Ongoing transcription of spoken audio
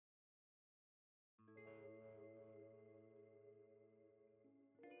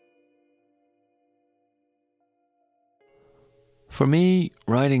For me,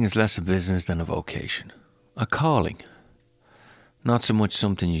 writing is less a business than a vocation, a calling. Not so much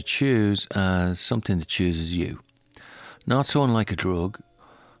something you choose as something that chooses you. Not so unlike a drug,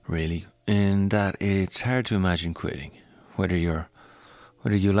 really, in that it's hard to imagine quitting. Whether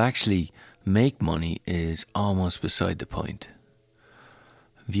you'll actually make money is almost beside the point.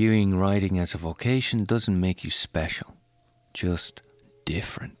 Viewing writing as a vocation doesn't make you special, just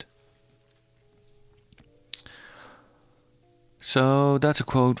different. So that's a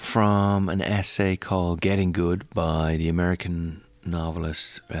quote from an essay called Getting Good by the American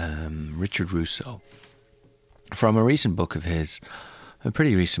novelist Richard Russo, from a recent book of his, a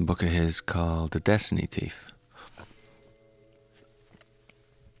pretty recent book of his called The Destiny Thief.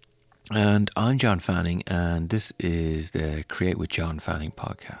 And I'm John Fanning, and this is the Create with John Fanning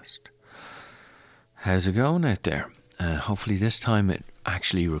podcast. How's it going out there? Hopefully this time it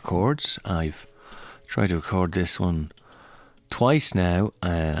actually records. I've tried to record this one twice now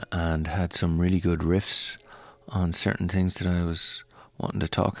and had some really good riffs on certain things that I was wanting to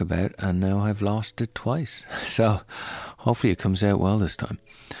talk about, and now I've lost it twice. So hopefully it comes out well this time.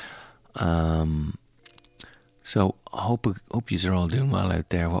 So I hope you're all doing well out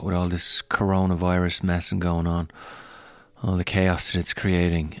there, what with all this coronavirus messing going on, all the chaos that it's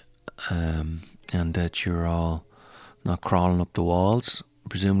creating, and that you're all not crawling up the walls,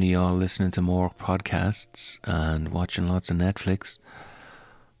 presumably all listening to more podcasts and watching lots of Netflix.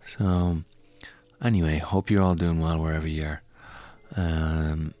 So anyway, hope you're all doing well wherever you are.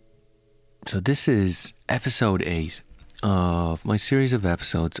 So this is episode 8 of my series of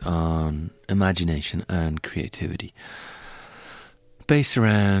episodes on imagination and creativity, based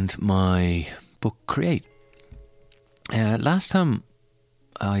around my book Create. Last time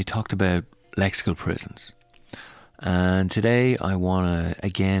I talked about lexical prisons, and today I want to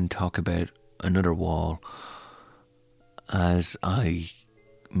again talk about another wall as I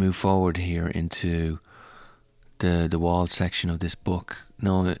move forward here into the wall section of this book.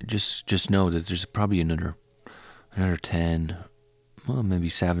 No, just know that there's probably another 10, well, maybe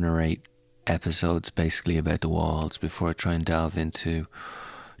 7 or 8 episodes basically about the walls before I try and delve into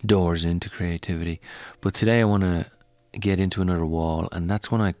doors into creativity. But today I want to get into another wall, and that's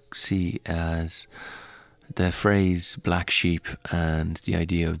one I see as the phrase black sheep and the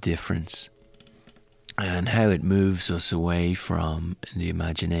idea of difference, and how it moves us away from the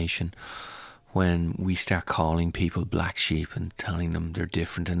imagination when we start calling people black sheep and telling them they're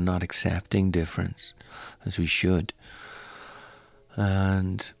different and not accepting difference as we should.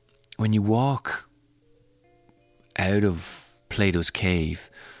 And when you walk out of Plato's cave,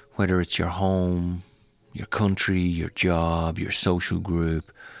 whether it's your home, your country, your job, your social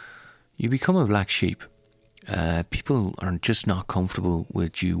group, you become a black sheep. People are just not comfortable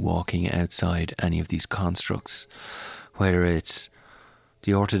with you walking outside any of these constructs, whether it's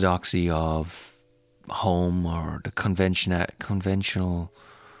the orthodoxy of home or the conventional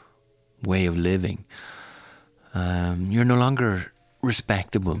way of living. You're no longer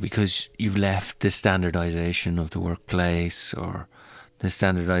respectable because you've left the standardization of the workplace, or the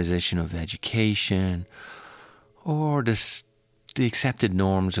standardization of education, or the accepted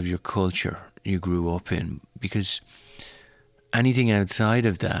norms of your culture you grew up in, because anything outside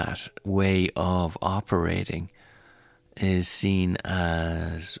of that way of operating is seen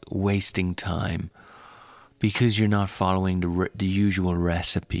as wasting time, because you're not following the usual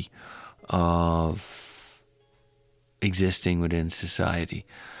recipe of existing within society.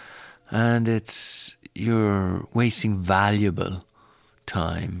 And you're wasting valuable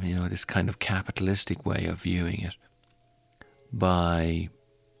time, this kind of capitalistic way of viewing it, by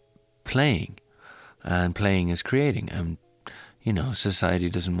playing. And playing is creating. And, society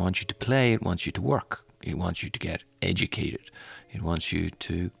doesn't want you to play, it wants you to work. It wants you to get educated. It wants you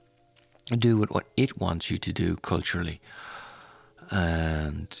to do what it wants you to do culturally.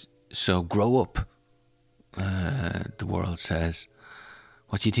 And so grow up, the world says.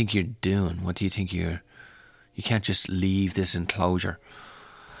 What do you think you're doing? What do you think you can't just leave this enclosure.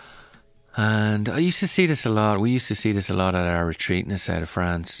 And I used to see this a lot. We used to see this a lot at our retreat in the south of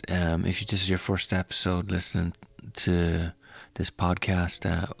France. If this is your first episode listening to this podcast,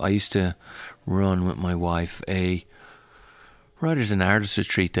 I used to run with my wife a writers and artists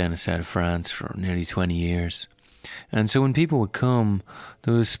retreat down in the south of France for nearly 20 years. And so when people would come,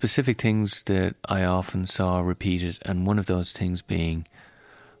 there was specific things that I often saw repeated, and one of those things being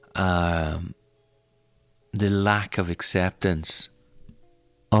the lack of acceptance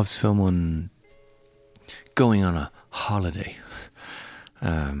of someone going on a holiday.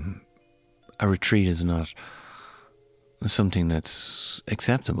 A retreat is not something that's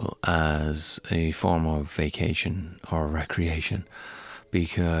acceptable as a form of vacation or recreation,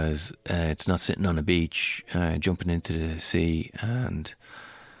 because it's not sitting on a beach, jumping into the sea and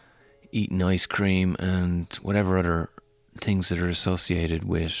eating ice cream and whatever other things that are associated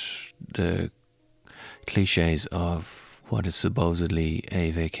with the cliches of what is supposedly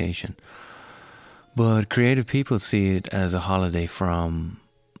a vacation. But creative people see it as a holiday from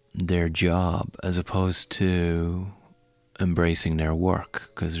their job as opposed to embracing their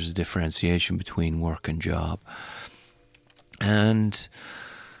work, because there's a differentiation between work and job. And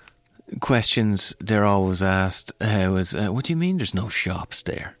questions they're always asked is, what do you mean there's no shops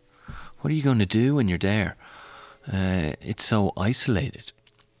there? What are you going to do when you're there? It's so isolated.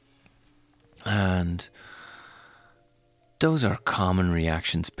 And those are common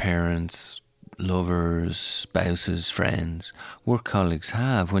reactions parents, lovers, spouses, friends, work colleagues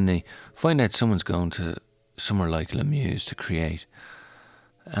have when they find out someone's going to somewhere like Lemieux to create.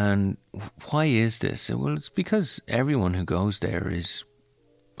 And why is this? Well, it's because everyone who goes there is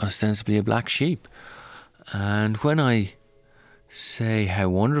ostensibly a black sheep. And when I say how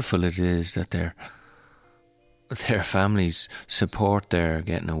wonderful it is that their families support their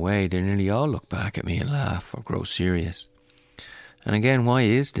getting away, they nearly all look back at me and laugh or grow serious. And again, why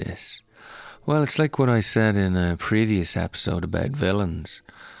is this? Well, it's like what I said in a previous episode about villains.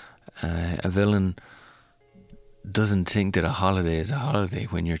 A villain doesn't think that a holiday is a holiday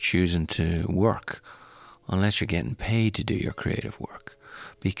when you're choosing to work, unless you're getting paid to do your creative work,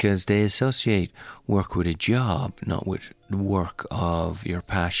 because they associate work with a job, not with the work of your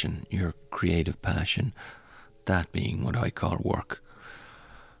passion, your creative passion, that being what I call work.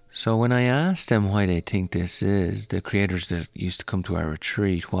 So when I asked them why they think this is, the creators that used to come to our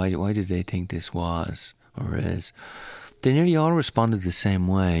retreat, why did they think this was or is, they nearly all responded the same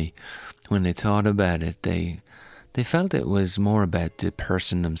way. When they thought about it, they felt it was more about the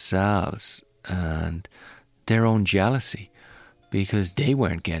person themselves and their own jealousy, because they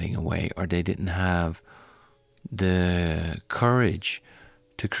weren't getting away, or they didn't have the courage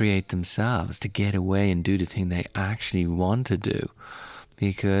to create themselves, to get away and do the thing they actually want to do,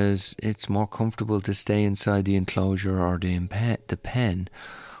 because it's more comfortable to stay inside the enclosure or the pen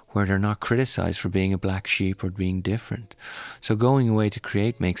where they're not criticized for being a black sheep or being different. So going away to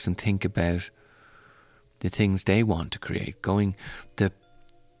create makes them think about the things they want to create. Going, the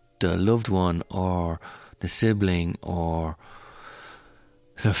loved one or the sibling or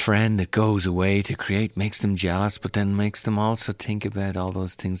the friend that goes away to create makes them jealous, but then makes them also think about all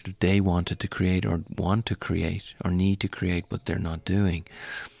those things that they wanted to create or want to create or need to create, but they're not doing.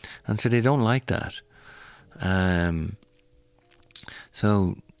 And so they don't like that.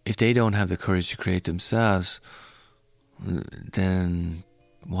 So if they don't have the courage to create themselves, then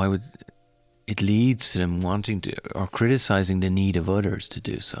why would it leads to them wanting to or criticizing the need of others to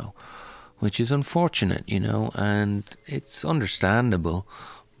do so, which is unfortunate, and it's understandable,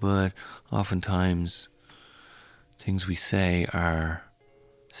 but oftentimes things we say are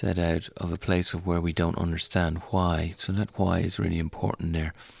said out of a place of where we don't understand why. So that why is really important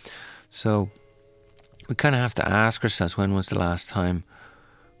there. So we kind of have to ask ourselves, when was the last time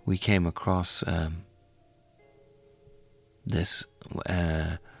we came across this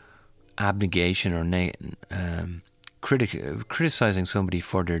abnegation or criticizing somebody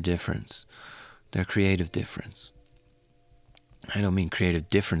for their difference, their creative difference. I don't mean creative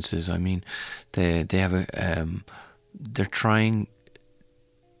differences. I mean they have they're trying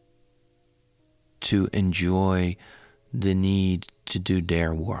to enjoy the need to do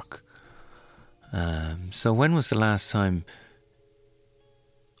their work. So when was the last time?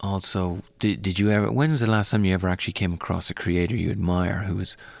 Also, when was the last time you ever actually came across a creator you admire who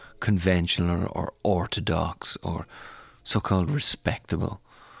was conventional or orthodox or so-called respectable?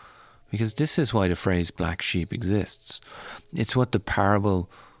 Because this is why the phrase black sheep exists. It's what the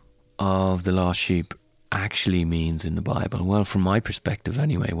parable of the lost sheep actually means in the Bible. Well, from my perspective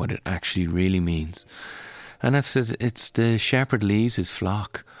anyway, what it actually really means. And it's the shepherd leaves his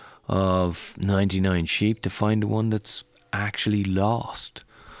flock of 99 sheep to find the one that's actually lost.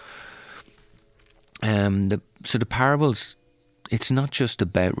 So the parables, it's not just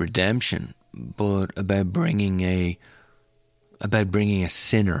about redemption, but about bringing a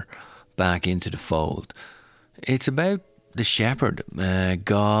sinner back into the fold. It's about the shepherd,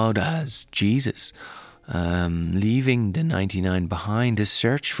 God as Jesus, leaving the 99 behind to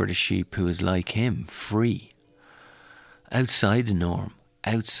search for the sheep who is like him, free, outside the norm,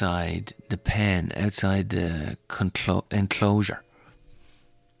 outside the pen, outside the enclosure,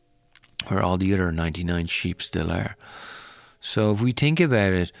 where all the other 99 sheep still are. So if we think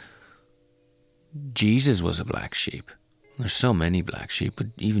about it, Jesus was a black sheep. There's so many black sheep, but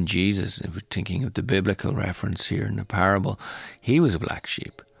even Jesus, if we're thinking of the biblical reference here in the parable, he was a black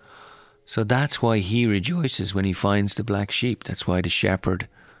sheep. So that's why he rejoices when he finds the black sheep. That's why the shepherd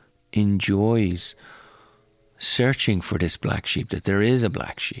enjoys searching for this black sheep, that there is a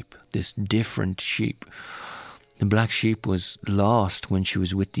black sheep, this different sheep. The black sheep was lost when she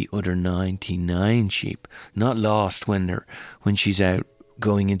was with the other 99 sheep, not lost when she's out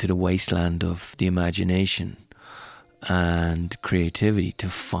going into the wasteland of the imagination and creativity to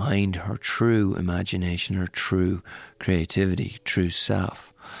find her true imagination, her true creativity, true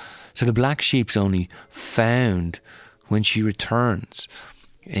self. So the black sheep's only found when she returns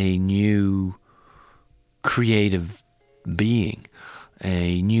a new creative being,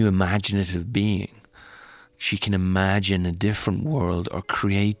 a new imaginative being. She can imagine a different world or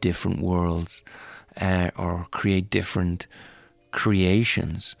create different worlds or create different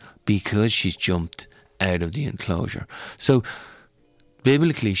creations because she's jumped out of the enclosure. So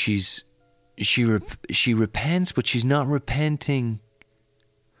biblically she repents, but she's not repenting.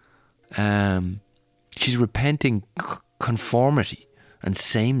 She's repenting conformity and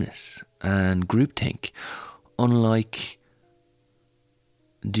sameness and groupthink, unlike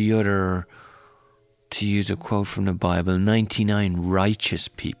the other, to use a quote from the Bible, 99 righteous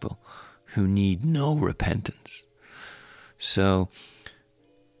people who need no repentance. So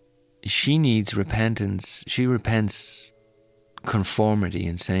she needs repentance. She repents conformity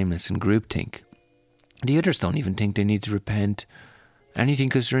and sameness and groupthink. The others don't even think they need to repent anything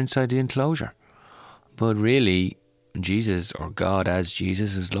because they're inside the enclosure. But really, Jesus, or God as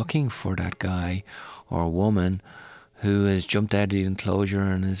Jesus, is looking for that guy or woman who has jumped out of the enclosure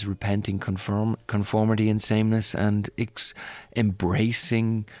and is repenting conformity and sameness and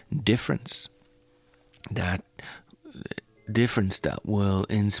embracing difference. That difference that will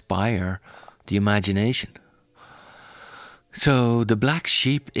inspire the imagination. So the black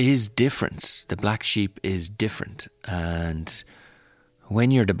sheep is difference. The black sheep is different. And when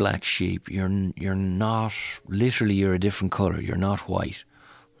you're the black sheep, you're not, literally you're a different colour. You're not white.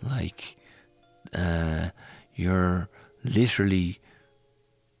 Like, you're literally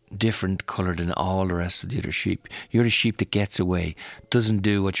different colour than all the rest of the other sheep. You're the sheep that gets away, doesn't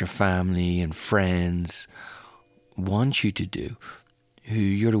do what your family and friends want you to do.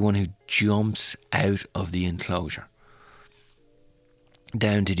 You're the one who jumps out of the enclosure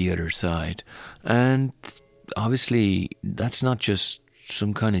down to the other side. And obviously that's not just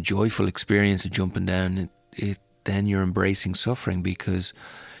some kind of joyful experience of jumping down. Then you're embracing suffering because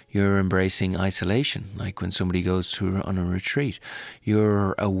you're embracing isolation. Like when somebody goes on a retreat,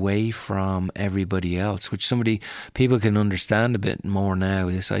 you're away from everybody else, which people can understand a bit more now,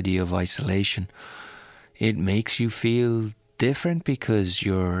 this idea of isolation. It makes you feel different because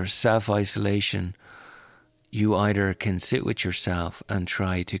your self-isolation, you either can sit with yourself and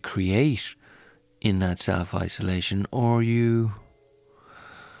try to create in that self-isolation, or you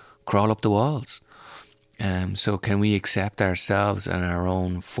crawl up the walls. So can we accept ourselves and our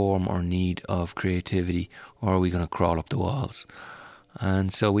own form or need of creativity, or are we going to crawl up the walls?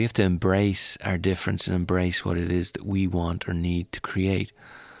 And so we have to embrace our difference and embrace what it is that we want or need to create.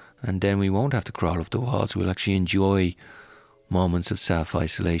 And then we won't have to crawl up the walls. We'll actually enjoy moments of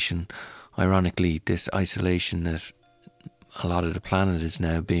self-isolation. Ironically, this isolation that a lot of the planet is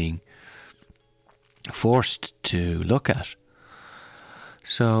now being forced to look at.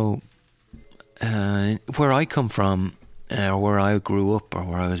 So where I come from, or where I grew up, or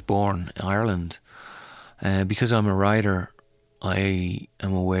where I was born, Ireland, because I'm a writer, I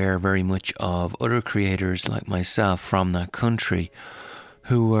am aware very much of other creators like myself from that country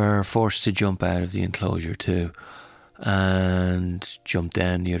who were forced to jump out of the enclosure too, and jump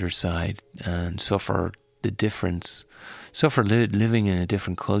down the other side and suffer the difference, living in a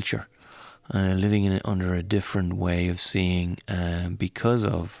different culture, living under a different way of seeing, because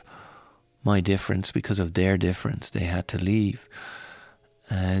of my difference, because of their difference. They had to leave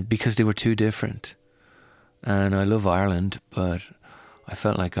because they were too different. And I love Ireland, but I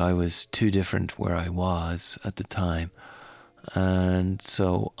felt like I was too different where I was at the time. And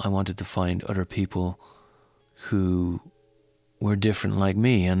so I wanted to find other people who were different like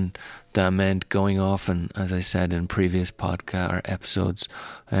me, and that meant going off, and as I said in previous podcast or episodes,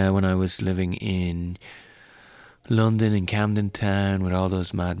 when I was living in London, in Camden Town, with all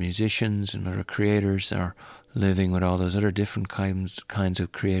those mad musicians and other creators, or living with all those other different kinds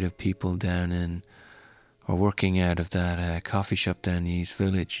of creative people down in, or working out of that coffee shop down in East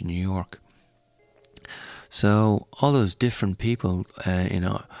Village in New York. So all those different people,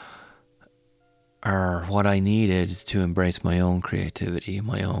 are what I needed to embrace my own creativity,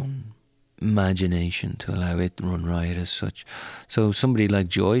 my own imagination to allow it to run riot as such. So somebody like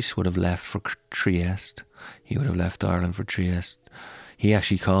Joyce would have left for Trieste. He would have left Ireland for Trieste. He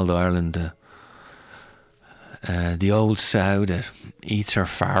actually called Ireland the old sow that eats her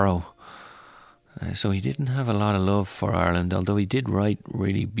farrow. So he didn't have a lot of love for Ireland, although he did write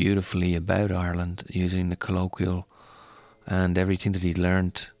really beautifully about Ireland using the colloquial and everything that he'd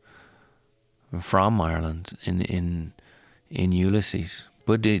learnt from Ireland in Ulysses.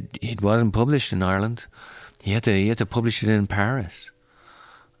 But it wasn't published in Ireland. He had to publish it in Paris.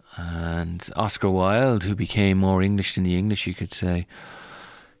 And Oscar Wilde, who became more English than the English, you could say,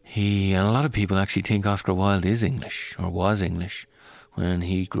 and a lot of people actually think Oscar Wilde is English, or was English, when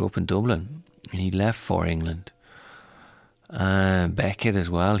he grew up in Dublin. And he left for England. Beckett as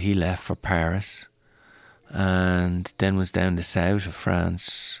well, he left for Paris. And then was down the south of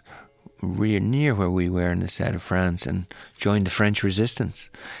France, near where we were in the south of France, and joined the French resistance.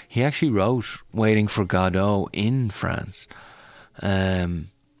 He actually wrote Waiting for Godot in France. And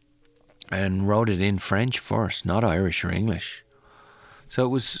wrote it in French first, not Irish or English. So it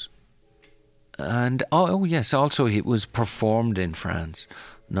was, and yes, also it was performed in France.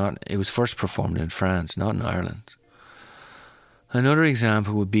 It was first performed in France, not in Ireland. Another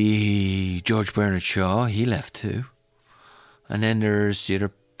example would be George Bernard Shaw. He left too. And then there's the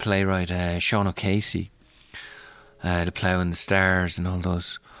other playwright, Sean O'Casey, The Plough and the Stars and all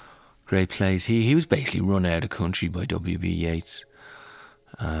those great plays. He was basically run out of the country by W.B. Yeats.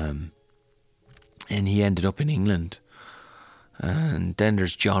 And he ended up in England. And then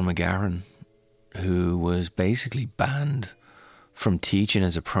there's John McGarren, who was basically banned from teaching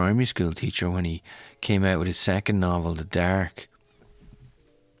as a primary school teacher when he came out with his second novel, The Dark.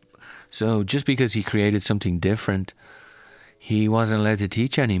 So just because he created something different, he wasn't allowed to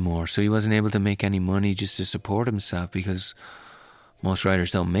teach anymore. So he wasn't able to make any money just to support himself, because most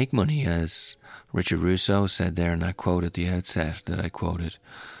writers don't make money, as Richard Russo said there in that quote at the outset that I quoted.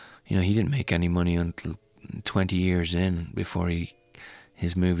 You know, he didn't make any money until 20 years in, before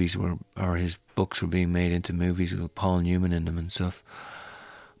his books were being made into movies with Paul Newman in them and stuff.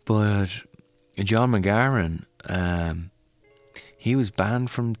 But John McGarren, he was banned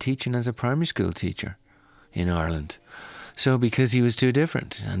from teaching as a primary school teacher in Ireland. So because he was too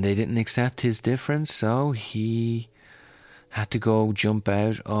different, and they didn't accept his difference, so he had to go jump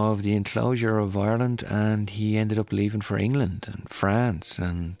out of the enclosure of Ireland, and he ended up leaving for England and France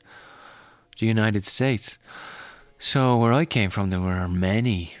and the United States. So where I came from, there were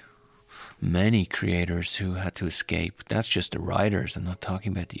many creators who had to escape. That's just the writers. I'm not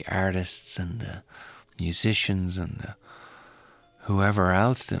talking about the artists and the musicians and whoever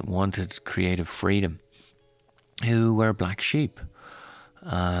else that wanted creative freedom, who were black sheep.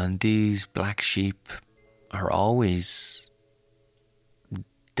 And these black sheep are always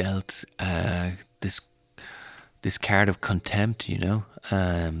dealt this card of contempt, you know.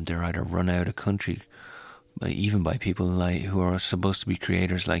 They're either run out of country, even by people who are supposed to be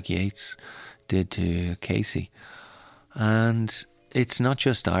creators, like Yeats did to Casey. And it's not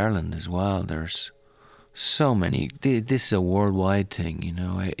just Ireland as well. There's so many. This is a worldwide thing, you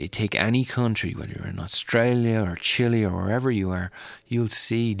know. Take any country, whether you're in Australia or Chile or wherever you are, you'll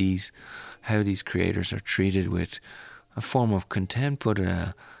see how these creators are treated with a form of contempt, but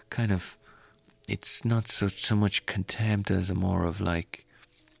a kind of, it's not so much contempt as a more of like,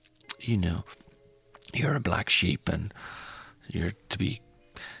 you know, you're a black sheep and you're to be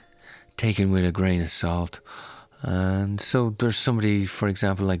taken with a grain of salt. And so there's somebody, for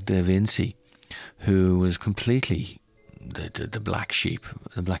example, like Da Vinci, who was completely the black sheep.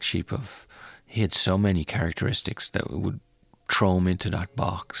 The black sheep he had so many characteristics that would throw him into that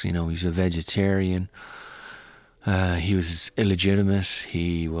box. You know, he's a vegetarian. He was illegitimate.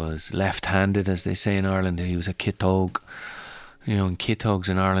 He was left-handed, as they say in Ireland. He was a kitog. You know, in kitogs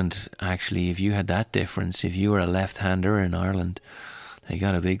in Ireland, actually, if you had that difference, if you were a left-hander in Ireland, they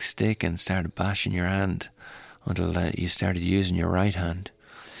got a big stick and started bashing your hand until you started using your right hand.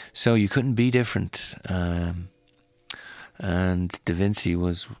 So you couldn't be different. And Da Vinci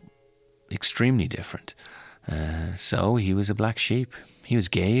was extremely different. So he was a black sheep. He was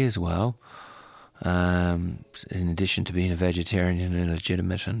gay as well. In addition to being a vegetarian and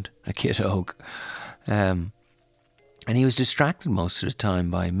illegitimate and a kitog. And he was distracted most of the time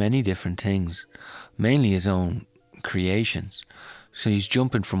by many different things, mainly his own creations. So he's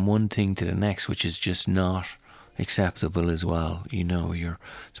jumping from one thing to the next, which is just not acceptable as well. You know, you're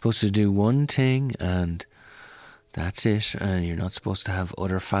supposed to do one thing and that's it, and you're not supposed to have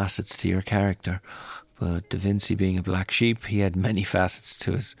other facets to your character. But Da Vinci, being a black sheep, he had many facets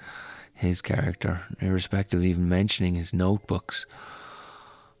to his character, irrespective of even mentioning his notebooks.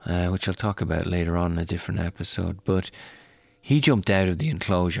 which I'll talk about later on in a different episode. But he jumped out of the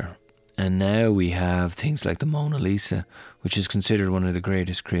enclosure, and now we have things like the Mona Lisa, which is considered one of the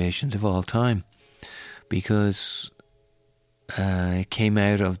greatest creations of all time, because it came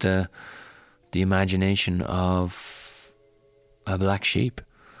out of the imagination of a black sheep.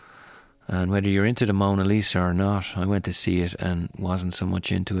 And whether you're into the Mona Lisa or not, I went to see it and wasn't so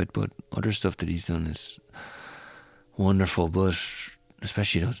much into it, but other stuff that he's done is wonderful, but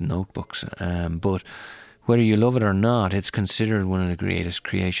especially those notebooks. But whether you love it or not, it's considered one of the greatest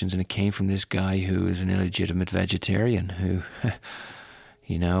creations, and it came from this guy who is an illegitimate vegetarian who,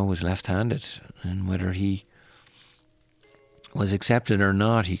 was left-handed. And whether he was accepted or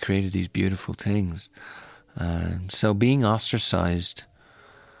not, he created these beautiful things. So being ostracized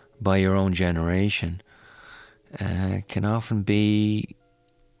by your own generation can often be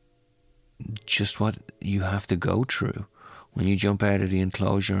just what you have to go through when you jump out of the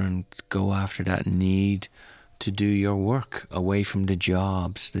enclosure and go after that need to do your work away from the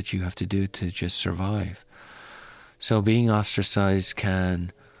jobs that you have to do to just survive. So being ostracized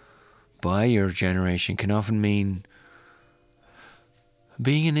by your generation can often mean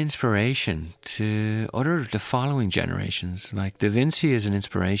being an inspiration to the following generations. Like Da Vinci is an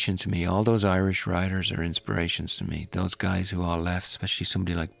inspiration to me. All those Irish writers are inspirations to me. Those guys who all left, especially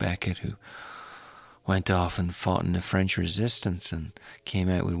somebody like Beckett, who went off and fought in the French Resistance and came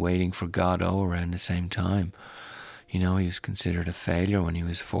out with Waiting for Godot around the same time. He was considered a failure when he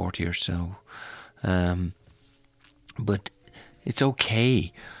was 40 or so. But it's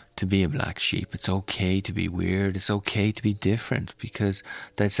okay to be a black sheep. It's okay to be weird. It's okay to be different, because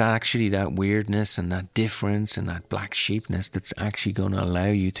that's actually that weirdness and that difference and that black sheepness that's actually going to allow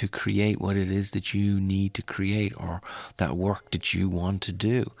you to create what it is that you need to create, or that work that you want to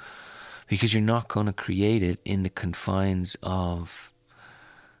do. Because you're not going to create it in the confines of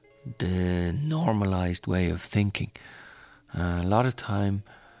the normalized way of thinking. A lot of time,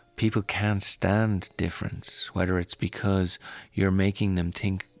 people can't stand difference, whether it's because you're making them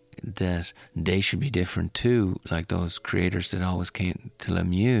think that they should be different too, like those creators that always came to Le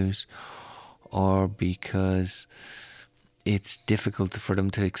Muse, or because it's difficult for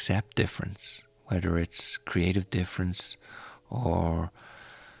them to accept difference, whether it's creative difference or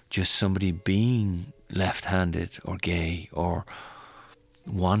just somebody being left-handed or gay or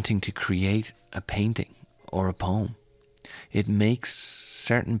wanting to create a painting or a poem. It makes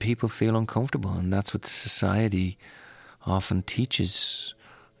certain people feel uncomfortable, and that's what society often teaches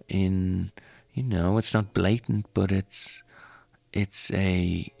in, it's not blatant, but it's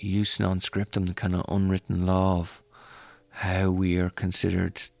a jus non scriptum, the kind of unwritten law of how we are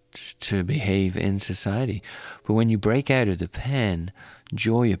considered to behave in society. But when you break out of the pen,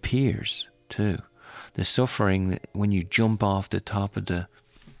 joy appears too. The suffering, when you jump off the top of the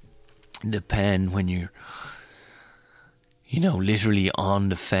pen, when you're literally on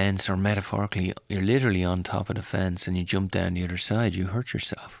the fence, or metaphorically, you're literally on top of the fence and you jump down the other side, you hurt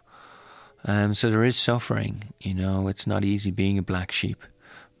yourself. So there is suffering, it's not easy being a black sheep.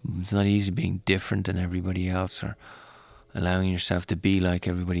 It's not easy being different than everybody else, or allowing yourself to be like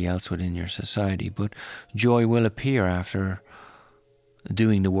everybody else within your society. But joy will appear after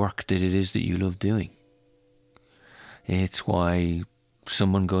doing the work that it is that you love doing. It's why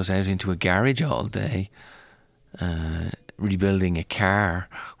someone goes out into a garage all day rebuilding a car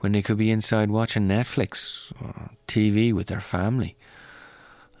when they could be inside watching Netflix or TV with their family.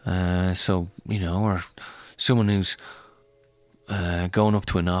 Or someone who's going up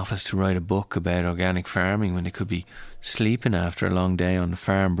to an office to write a book about organic farming when they could be sleeping after a long day on the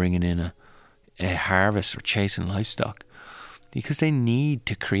farm, bringing in a harvest or chasing livestock, because they need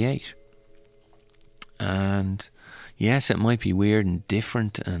to create. And yes, it might be weird and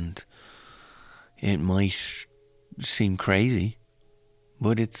different, and it might seem crazy,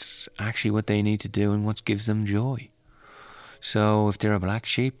 but it's actually what they need to do and what gives them joy. So if they're a black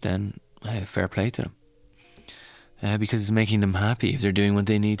sheep, then fair play to them, because it's making them happy if they're doing what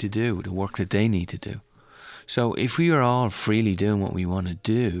they need to do, the work that they need to do. So if we are all freely doing what we want to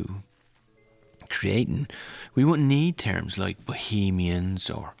do, creating, we wouldn't need terms like bohemians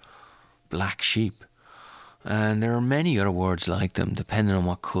or black sheep. And there are many other words like them, depending on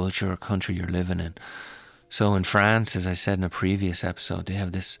what culture or country you're living in. So in France, as I said in a previous episode, they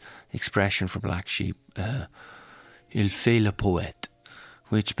have this expression for black sheep, il fait le poète,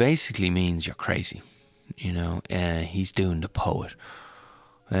 which basically means you're crazy. He's doing the poet.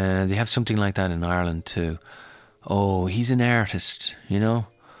 They have something like that in Ireland too. Oh, he's an artist,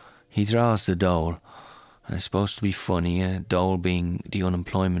 He draws the dole. And it's supposed to be funny, dole being the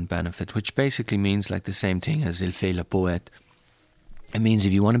unemployment benefit, which basically means like the same thing as il fait le poète. It means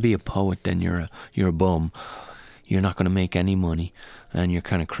if you want to be a poet, then you're a bum. You're not going to make any money, and you're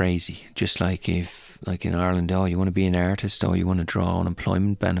kind of crazy. Just like if, like in Ireland, you want to be an artist, you want to draw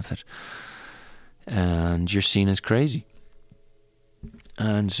unemployment benefit, and you're seen as crazy.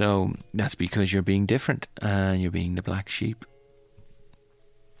 And so that's because you're being different, and you're being the black sheep.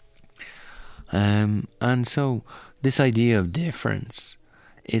 And so this idea of difference,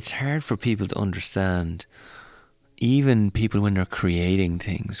 it's hard for people to understand. Even people when they're creating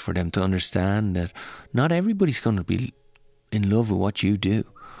things, for them to understand that not everybody's going to be in love with what you do,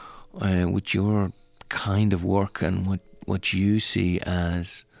 with your kind of work and what you see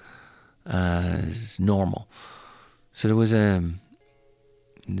as normal. So there was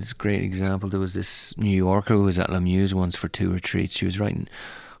this great example. There was this New Yorker who was at La Muse once for 2 retreats. She was writing,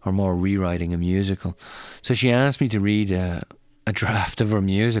 or more rewriting, a musical. So she asked me to read a draft of her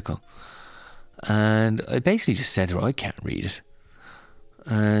musical. And I basically just said to her, I can't read it.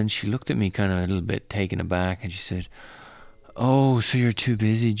 And she looked at me kind of a little bit taken aback, and she said, "Oh, so you're too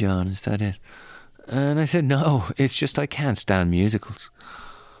busy, John, is that it?" And I said, "No, it's just I can't stand musicals."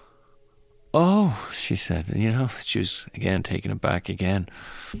 "Oh," she said, she was again taken aback again.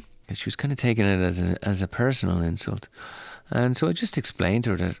 And she was kind of taking it as a personal insult. And so I just explained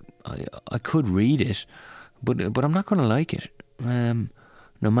to her that I could read it, but I'm not going to like it.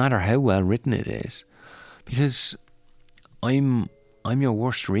 No matter how well written it is, because I'm your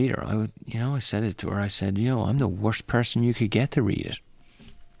worst reader. I said it to her. I said, I'm the worst person you could get to read it.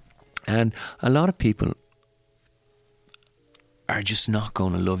 And a lot of people are just not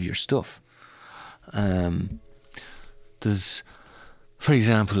going to love your stuff. There's, for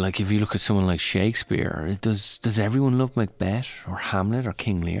example, like if you look at someone like Shakespeare, does everyone love Macbeth or Hamlet or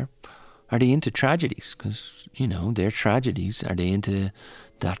King Lear? Are they into tragedies? Because, they're tragedies. Are they into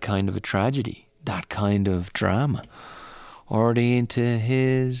that kind of a tragedy, that kind of drama? Or are they into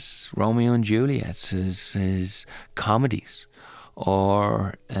his Romeo and Juliet's, his comedies,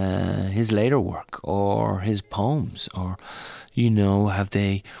 or his later work, or his poems? Or, have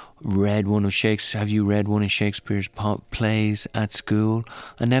they read one of Shakespeare? Have you read one of Shakespeare's plays at school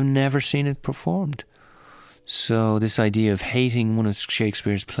and have never seen it performed? So this idea of hating one of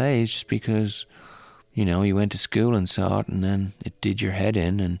Shakespeare's plays just because, you went to school and saw it and then it did your head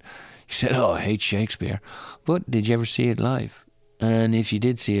in and you said, "Oh, I hate Shakespeare." But did you ever see it live? And if you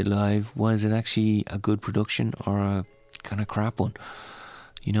did see it live, was it actually a good production or a kind of crap one?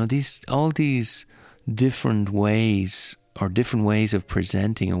 All these different ways or different ways of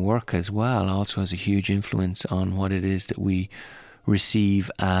presenting a work as well also has a huge influence on what it is that we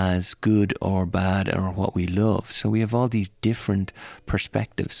receive as good or bad or what we love. So we have all these different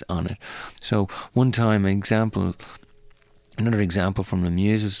perspectives on it. So one time, another example from the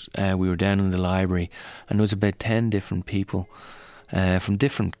Muses, we were down in the library and there was about 10 different people from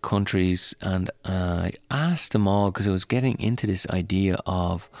different countries, and I asked them all, because I was getting into this idea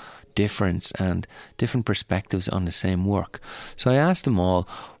of difference and different perspectives on the same work. So I asked them all,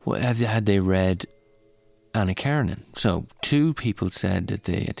 had they read Anna Karenina? So 2 people said that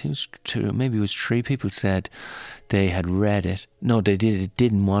I think it was 2, maybe it was 3 people said they had read it. No, they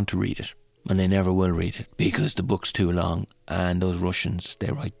didn't want to read it, and they never will read it because the book's too long, and those Russians,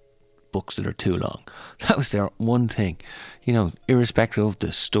 they write books that are too long. That was their one thing. Irrespective of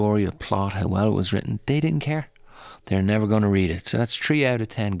the story, the plot, how well it was written, they didn't care. They're never going to read it. So that's 3 out of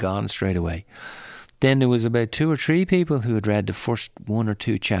 10 gone straight away. Then there was about 2 or 3 people who had read the first 1 or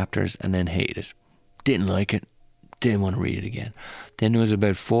 2 chapters and then hated it. Didn't like it, didn't want to read it again. Then there was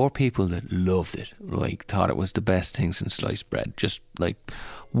about 4 people that loved it, thought it was the best thing since sliced bread, just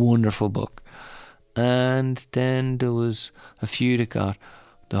wonderful book. And then there was a few that got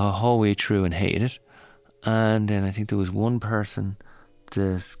the whole way through and hated it, and then I think there was 1 person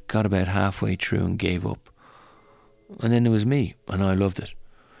that got about halfway through and gave up, and then there was me, and I loved it.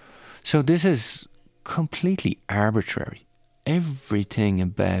 So this is completely arbitrary. Everything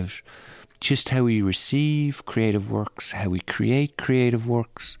about just how we receive creative works, how we create creative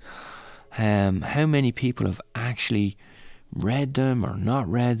works, how many people have actually read them or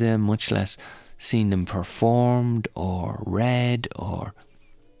not read them, much less seen them performed or read.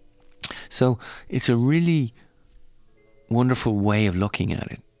 So it's a really wonderful way of looking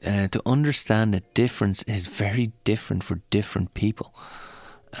at it, to understand that difference is very different for different people,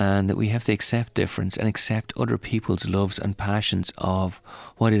 and that we have to accept difference and accept other people's loves and passions of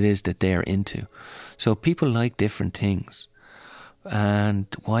what it is that they're into. So people like different things. And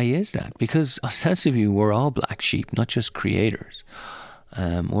why is that? Because ostensibly we're all black sheep, not just creators.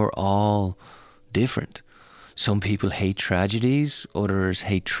 We're all different. Some people hate tragedies, others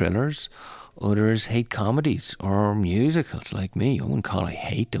hate thrillers, Others hate comedies or musicals like me. I wouldn't call it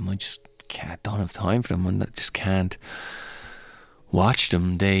hate them. I just don't have time for them, and I just can't watch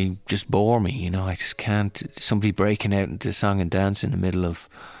them. They just bore me, you know. I just can't. Somebody breaking out into song and dance in the middle of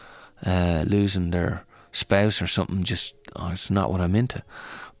losing their spouse or something, just, it's not what I'm into.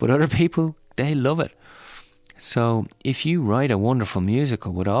 But other people, they love it. So if you write a wonderful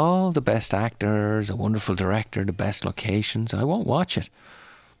musical with all the best actors, a wonderful director, the best locations, I won't watch it.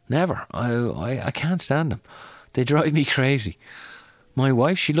 Never. I can't stand them. They drive me crazy. My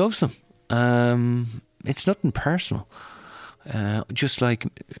wife, she loves them. It's nothing personal. Just like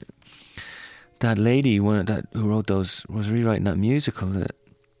that lady who wrote those, was rewriting that musical,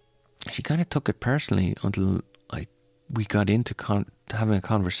 she kind of took it personally until we got into having a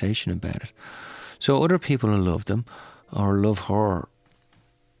conversation about it. So other people will love them or love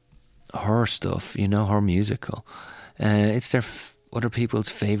her stuff, you know, her musical. It's their other people's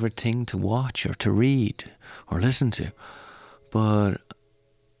favourite thing to watch or to read or listen to. But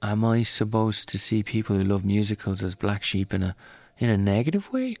am I supposed to see people who love musicals as black sheep in a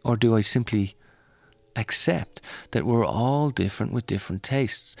negative way? Or do I simply accept that we're all different with different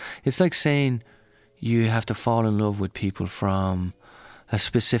tastes? It's like saying you have to fall in love with people from a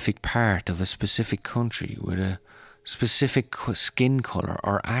specific part of a specific country with a specific skin colour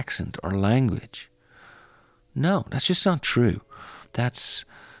or accent or language. No, that's just not true. That's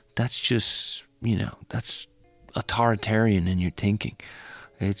just, you know, that's authoritarian in your thinking.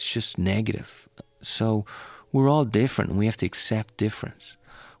 It's just negative. So we're all different and we have to accept difference.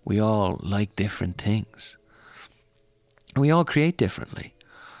 We all like different things. We all create differently,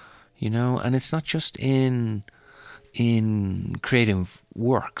 you know, and it's not just in creative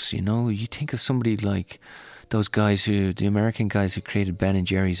works, you know. You think of somebody like those guys the American guys who created Ben and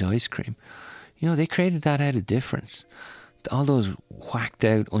Jerry's ice cream. You know, they created that out of difference. All those whacked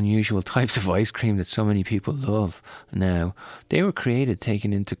out, unusual types of ice cream that so many people love now, they were created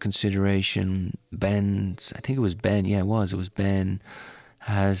taking into consideration Ben's, I think it was Ben, yeah, it was Ben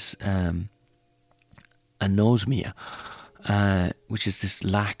has anosmia, which is this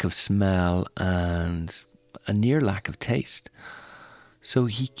lack of smell and a near lack of taste. So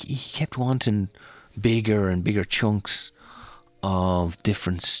he kept wanting bigger and bigger chunks of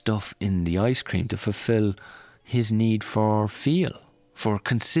different stuff in the ice cream to fulfill his need for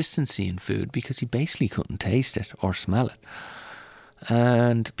consistency in food, because he basically couldn't taste it or smell it.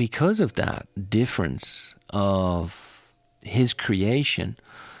 And because of that difference of his creation,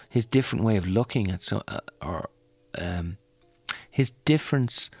 his different way of looking at his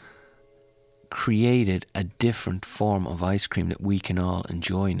difference created a different form of ice cream that we can all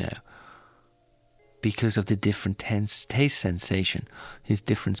enjoy now, because of the different taste sensation, his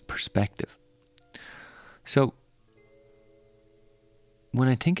different perspective. So when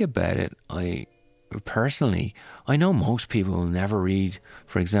I think about it, I know most people will never read,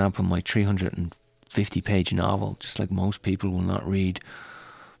 for example, my 350-page novel, just like most people will not read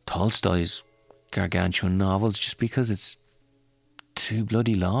Tolstoy's gargantuan novels just because it's too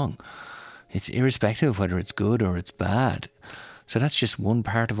bloody long. It's irrespective of whether it's good or it's bad. So that's just one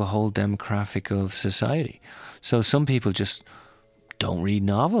part of a whole demographic of society. So some people just don't read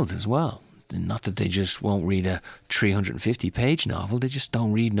novels as well. Not that they just won't read a 350-page novel, they just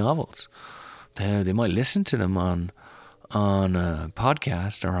don't read novels. They might listen to them on a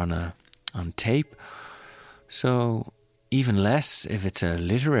podcast or on tape. So even less if it's a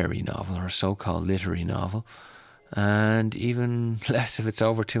literary novel or a so-called literary novel, and even less if it's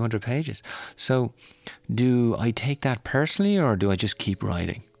over 200 pages. So do I take that personally, or do I just keep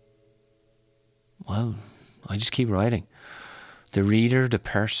writing? Well, I just keep writing. The reader, the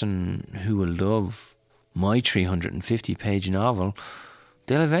person who will love my 350-page novel,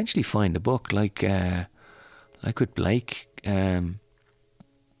 they'll eventually find the book. Like with Blake, they'll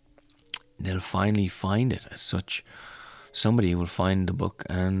finally find it as such. Somebody will find the book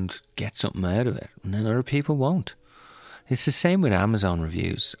and get something out of it, and then other people won't. It's the same with Amazon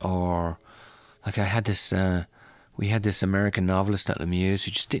reviews, or like we had this American novelist at Lemieux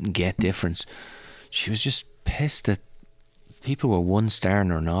who just didn't get difference. She was just pissed that people were 1 star in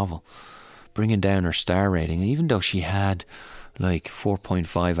her novel, bringing down her star rating, even though she had like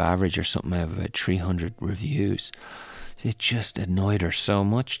 4.5 average or something out of about 300 reviews. It just annoyed her so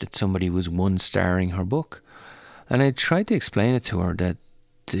much that somebody was 1 starring her book. And I tried to explain it to her that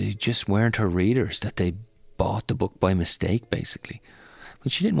they just weren't her readers, that they bought the book by mistake, basically.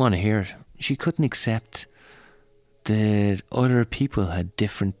 But she didn't want to hear it. She couldn't accept that other people had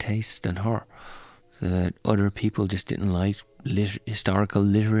different tastes than her, that other people just didn't like historical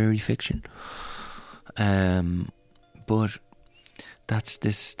literary fiction. But that's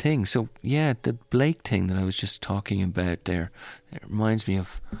this thing. So yeah, the Blake thing that I was just talking about there, it reminds me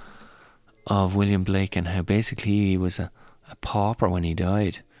of William Blake, and how basically he was a pauper when he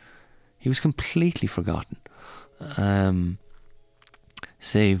died. He was completely forgotten,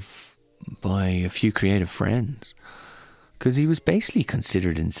 save by a few creative friends, because he was basically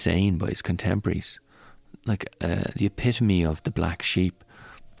considered insane by his contemporaries, like the epitome of the black sheep.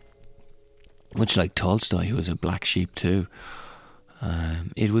 Much like Tolstoy, who was a black sheep too.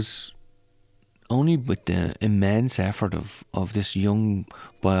 It was only with the immense effort of this young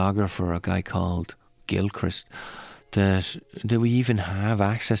biographer, a guy called Gilchrist, that we even have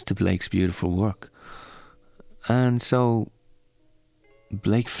access to Blake's beautiful work. And so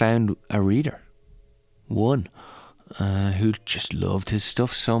Blake found a reader, one, who just loved his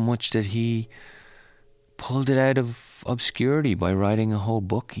stuff so much that he pulled it out of obscurity by writing a whole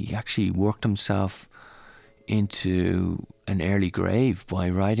book. He actually worked himself into an early grave by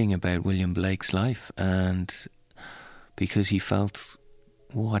writing about William Blake's life, and because he felt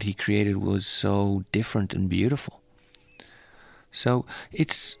what he created was so different and beautiful. So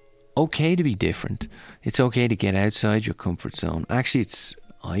it's okay to be different. It's okay to get outside your comfort zone. Actually,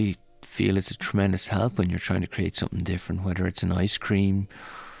 I feel it's a tremendous help when you're trying to create something different, whether it's an ice cream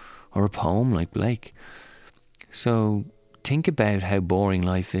or a poem like Blake. So think about how boring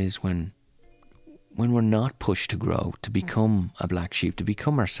life is when we're not pushed to grow, to become a black sheep, to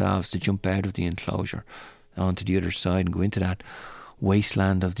become ourselves, to jump out of the enclosure onto the other side and go into that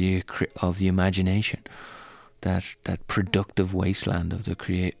wasteland of the imagination, that productive wasteland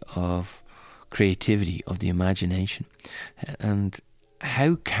of creativity, of the imagination. And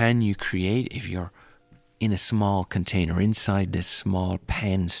how can you create if you're in a small container, inside this small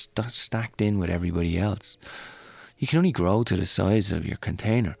pen stacked in with everybody else? You can only grow to the size of your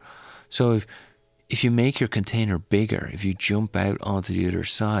container. So if you make your container bigger, if you jump out onto the other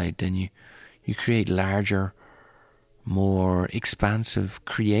side, then you create larger, more expansive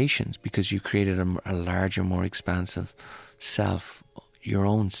creations, because you created a larger, more expansive self, your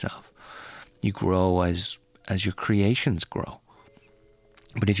own self. You grow as your creations grow.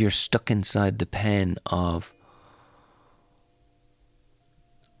 But if you're stuck inside the pen of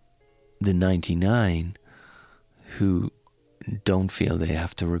the 99 who don't feel they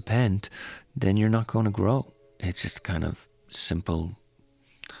have to repent, then you're not going to grow. It's just kind of simple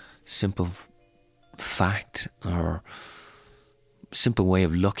fact, or simple way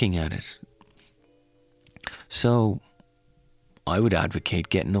of looking at it. So I would advocate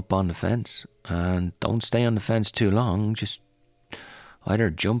getting up on the fence, and don't stay on the fence too long. Just either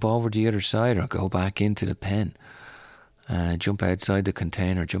jump over to the other side or go back into the pen. Jump outside the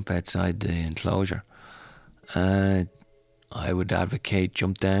container, jump outside the enclosure. I would advocate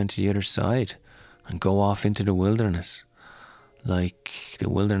jump down to the other side and go off into the wilderness, like the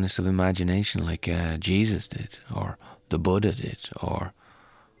wilderness of imagination, like Jesus did, or the Buddha did, or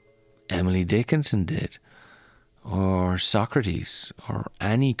Emily Dickinson did, or Socrates, or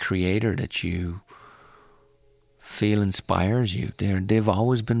any creator that you feel inspires you. They've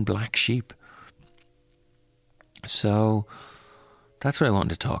always been black sheep. So that's what I wanted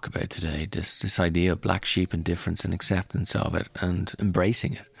to talk about today, this idea of black sheep and difference and acceptance of it and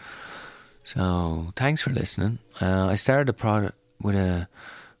embracing it. So thanks for listening. I started the product with a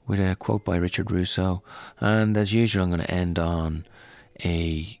quote by Richard Rousseau, and as usual I'm going to end on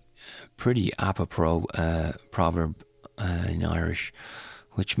a pretty apropos proverb in Irish,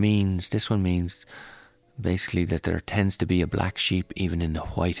 which means basically that there tends to be a black sheep even in the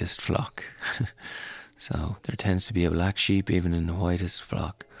whitest flock. So there tends to be a black sheep even in the whitest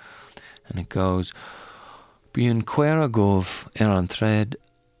flock. And it goes, Bíonn cuara gobh an tred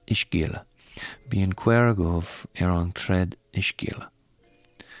isgila. Bíonn cuara gobh an tred isgila.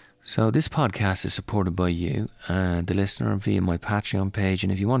 So this podcast is supported by you, the listener, via my Patreon page.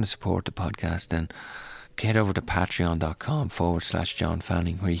 And if you want to support the podcast, then head over to patreon.com/John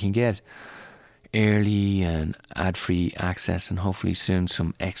Fanning, where you can get early and ad-free access, and hopefully soon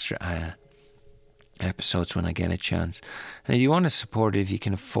some extra episodes when I get a chance. And if you want to support it, if you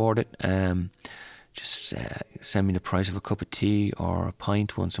can afford it, just send me the price of a cup of tea or a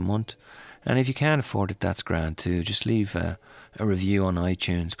pint once a month. And if you can't afford it, that's grand too. Just leave a review on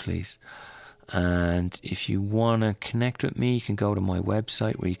iTunes, please. And if you want to connect with me, you can go to my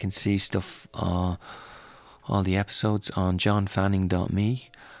website where you can see stuff, all the episodes on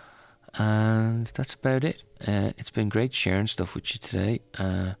johnfanning.me. And that's about it. It's been great sharing stuff with you today.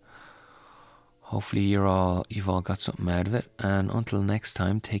 Hopefully you've all got something out of it. And until next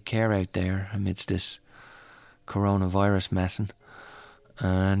time, take care out there amidst this coronavirus messing,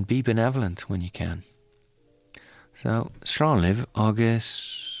 and be benevolent when you can. So, strong live,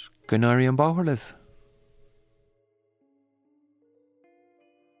 agus Gunari and Bower live.